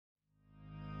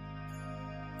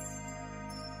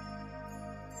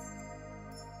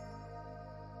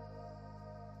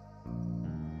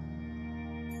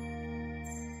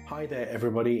Hi there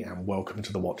everybody and welcome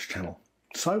to the Watch channel.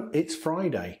 So it's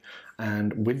Friday,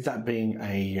 and with that being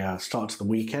a start to the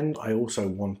weekend, I also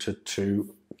wanted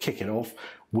to kick it off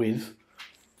with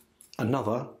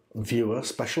another viewer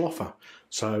special offer.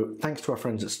 So thanks to our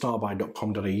friends at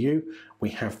starbuy.com.au, we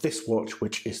have this watch,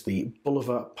 which is the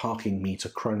Bulova Parking Meter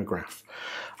Chronograph.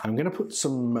 I'm going to put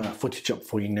some footage up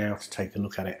for you now to take a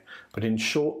look at it, but in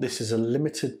short, this is a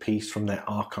limited piece from their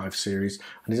archive series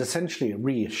and is essentially a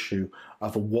reissue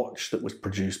of a watch that was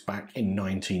produced back in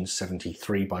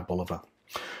 1973 by Bulova.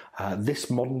 This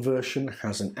modern version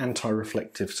has an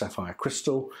anti-reflective sapphire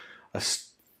crystal, a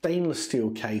stainless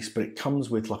steel case, but it comes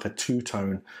with like a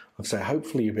two-tone. I'd say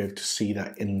hopefully you'll be able to see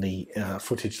that in the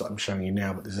footage that I'm showing you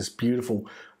now, but there's this beautiful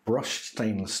brushed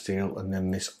stainless steel and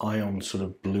then this ion sort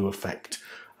of blue effect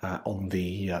on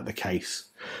the case.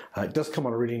 It does come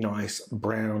on a really nice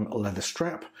brown leather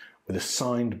strap with a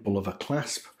signed Bulova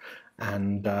clasp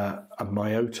and a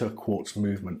Myota quartz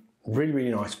movement. Really,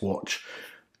 really nice watch.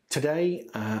 Today,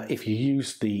 if you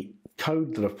use the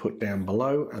code that I've put down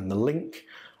below and the link,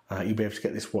 you'll be able to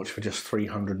get this watch for just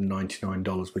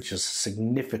 $399, which is a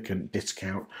significant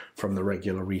discount from the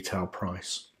regular retail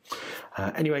price.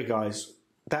 Anyway, guys,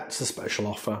 that's the special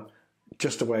offer.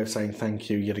 Just a way of saying thank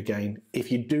you yet again.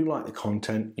 If you do like the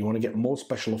content, you want to get more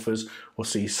special offers or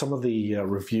see some of the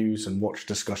reviews and watch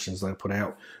discussions that I put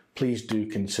out, please do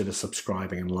consider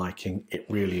subscribing and liking. It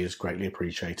really is greatly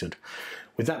appreciated.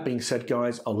 With that being said,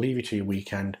 guys, I'll leave you to your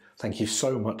weekend. Thank you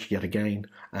so much yet again,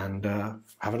 and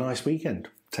have a nice weekend.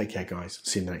 Take care, guys.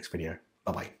 See you in the next video.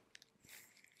 Bye-bye.